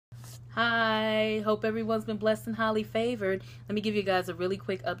Hi, hope everyone's been blessed and highly favored. Let me give you guys a really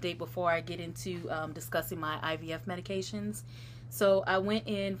quick update before I get into discussing my IVF medications. So I went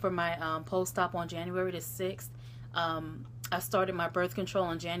in for my post-op on January the 6th. I started my birth control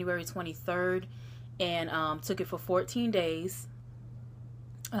on January 23rd and took it for 14 days.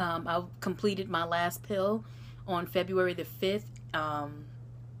 I completed my last pill on February the 5th.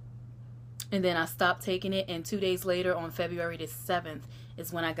 And then I stopped taking it, and 2 days later on February the 7th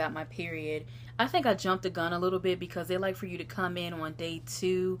is when I got my period. I think I jumped the gun a little bit because they like for you to come in on day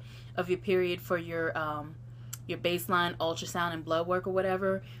 2 of your period for your baseline ultrasound and blood work or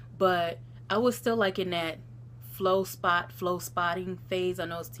whatever. But I was still like in that flow spotting phase. I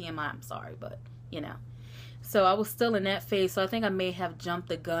know it's TMI, I'm sorry, but you know. So I was still in that phase. So I think I may have jumped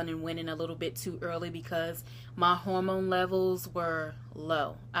the gun and went in a little bit too early because my hormone levels were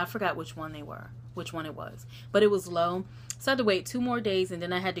low. I forgot which one it was, but it was low. So I had to wait 2 more days, and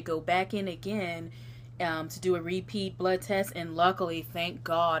then I had to go back in again to do a repeat blood test. And luckily, thank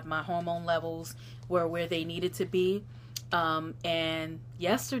God, my hormone levels were where they needed to be. And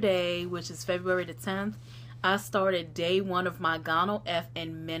yesterday, which is February the 10th, I started day 1 of my Gonal F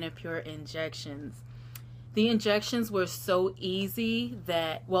and Menopur injections. The injections were so easy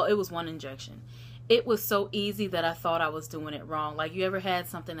that, well, it was one injection. It was so easy that I thought I was doing it wrong. Like, you ever had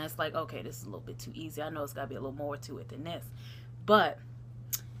something that's like, okay, this is a little bit too easy. I know it's got to be a little more to it than this. But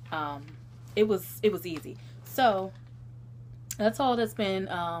it was easy. So that's all that's been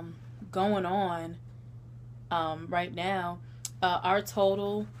going on right now. Our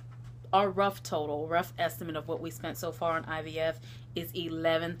rough estimate of what we spent so far on IVF is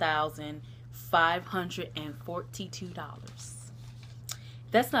 $11,542.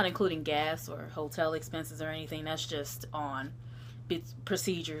 That's not including gas or hotel expenses or anything. That's just on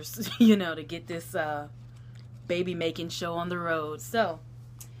procedures, to get this baby making show on the road. So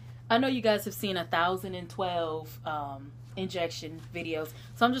I know you guys have seen 1,012 injection videos.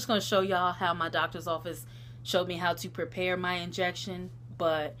 So I'm just going to show y'all how my doctor's office showed me how to prepare my injection,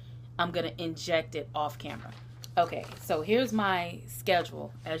 but I'm going to inject it off camera. Okay, so here's my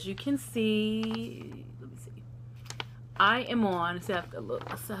schedule. As you can see, let me see. I am on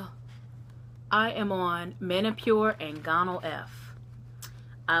Menopur and Gonal F.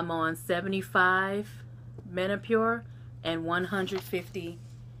 I'm on 75 Menopur and 150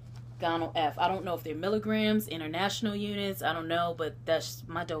 Gonal F. I don't know if they're milligrams, international units. I don't know, but that's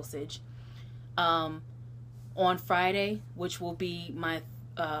my dosage. On Friday, which will be my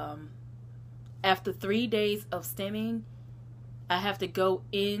after 3 days of stemming, I have to go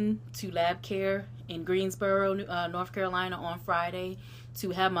into lab care in Greensboro, North Carolina on Friday to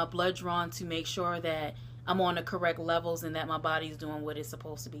have my blood drawn to make sure that I'm on the correct levels and that my body's doing what it's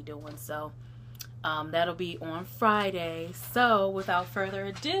supposed to be doing. So that'll be on Friday. So without further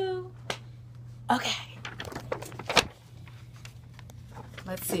ado, okay.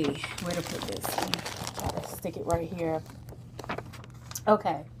 Let's see where to put this. I'll stick it right here.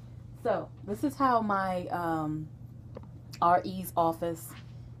 Okay. So this is how my RE's office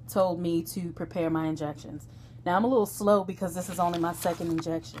told me to prepare my injections. Now I'm a little slow because this is only my 2nd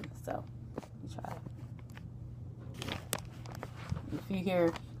injection. So let me try it. If you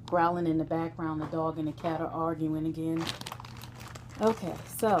hear growling in the background, the dog and the cat are arguing again. Okay,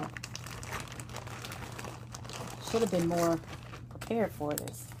 so should have been more prepared for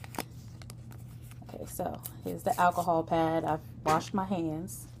this. Okay, so here's the alcohol pad. I've washed my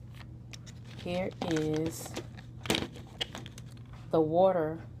hands. Here is the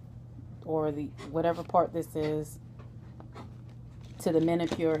water, or the whatever part this is, to the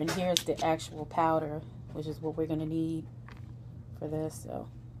Menopur, and here's the actual powder, which is what we're going to need for this. So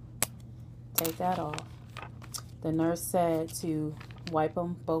take that off. The nurse said to wipe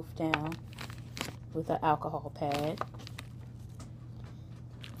them both down with an alcohol pad.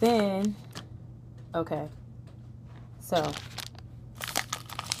 Then, okay, so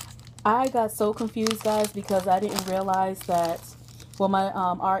I got so confused, guys, because I didn't realize that, well, my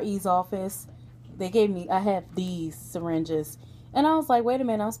RE's office, I have these syringes. And I was like, wait a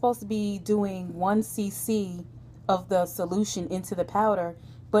minute, I'm supposed to be doing 1 cc of the solution into the powder,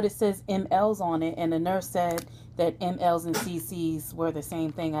 but it says mLs on it. And the nurse said that mLs and cc's were the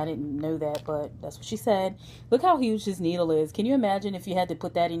same thing. I didn't know that, but that's what she said. Look how huge this needle is. Can you imagine if you had to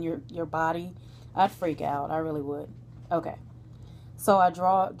put that in your body? I'd freak out. I really would. Okay. So I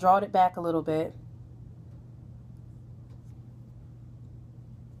drawed it back a little bit.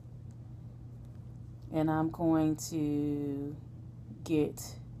 And I'm going to get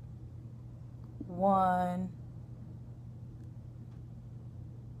 1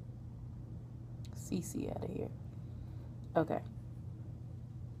 cc out of here. Okay.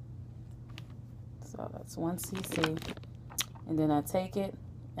 So that's 1 cc. And then I take it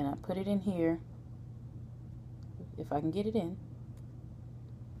and I put it in here, if I can get it in.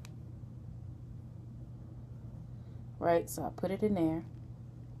 Right, so I put it in there.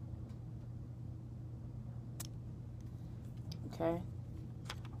 Okay.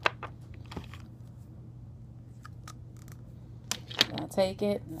 And I take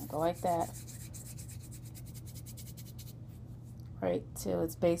it and I go like that. Right, till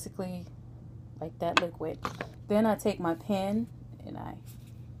it's basically like that liquid. Then I take my pen and I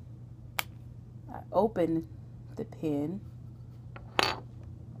open the pen.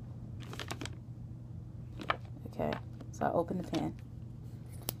 Okay, so I open the pen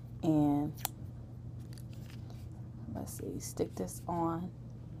and let's see, stick this on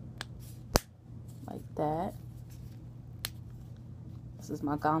like that. This is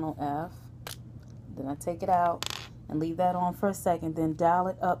my gonal F. Then I take it out and leave that on for a second, then dial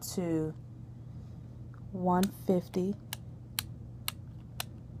it up to 150.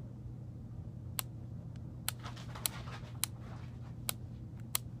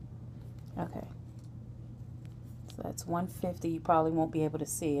 Okay, so that's 150. You probably won't be able to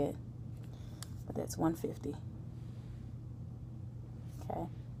see it, but that's 150. Okay,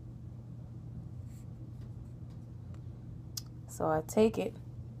 so I take it,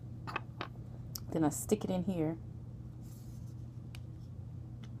 then I stick it in here.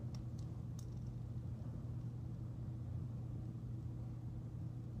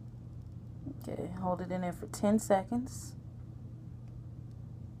 Okay, hold it in there for 10 seconds.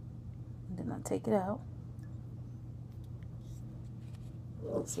 And then I take it out.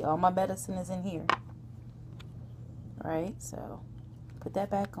 See, all my medicine is in here. Alright, so put that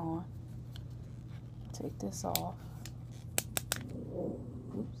back on. Take this off.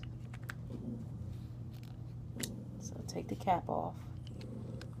 Oops. So take the cap off.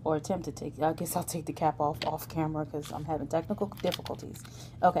 Or attempt to take, I guess I'll take the cap off camera because I'm having technical difficulties.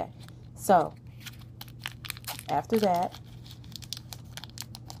 Okay, so after that,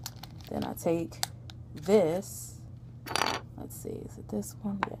 then I take this, let's see, is it this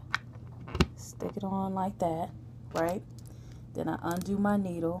one? Yeah. Stick it on like that, right? Then I undo my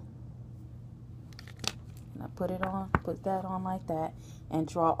needle and I put that on like that and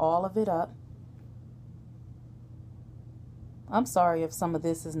draw all of it up. I'm sorry if some of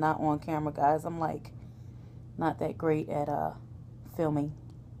this is not on camera, guys. I'm like not that great at filming.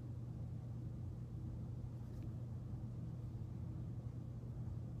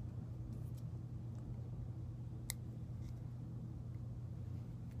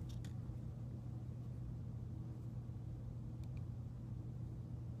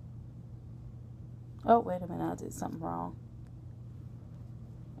 Oh, wait a minute, I did something wrong.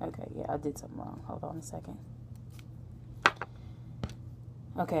 Okay, yeah, I did something wrong. Hold on a second.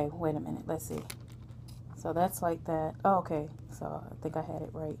 Okay, wait a minute, let's see. So that's like that. Oh, okay, so I think I had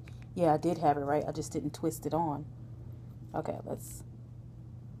it right. Yeah, I did have it right. I just didn't twist it on. Okay, is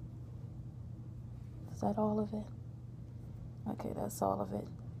that all of it? Okay, that's all of it.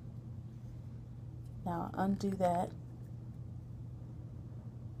 Now undo that.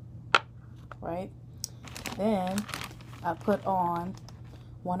 Right? Then I put on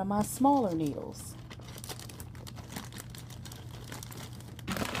one of my smaller needles.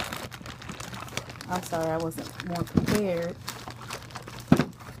 I'm sorry, I wasn't more prepared.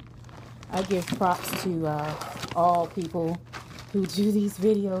 I give props to all people who do these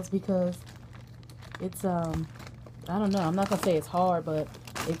videos because it's I don't know, I'm not gonna say it's hard, but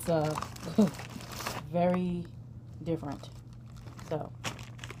it's very different. So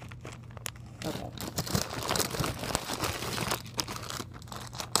okay.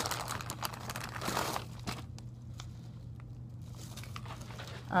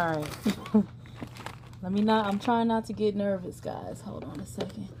 All right. I'm trying not to get nervous, guys. Hold on a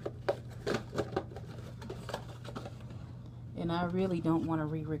second. And I really don't want to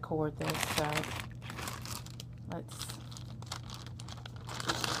re-record this, so let's.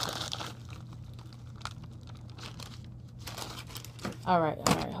 All right,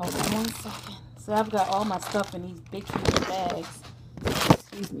 hold on 1 second. So I've got all my stuff in these big huge bags.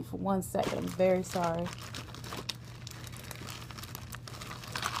 Excuse me for 1 second. I'm very sorry.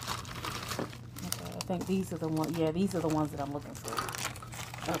 Okay, I think these are the ones. Yeah, these are the ones that I'm looking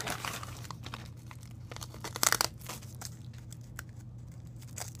for. Okay.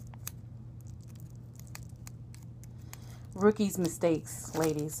 Rookie's mistakes,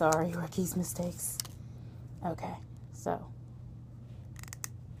 ladies. Sorry, rookie's mistakes. Okay, so.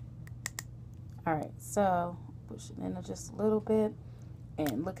 Alright, so push it in just a little bit.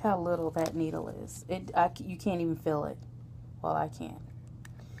 And look how little that needle is. You can't even feel it. Well, I can.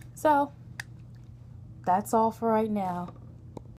 So, that's all for right now.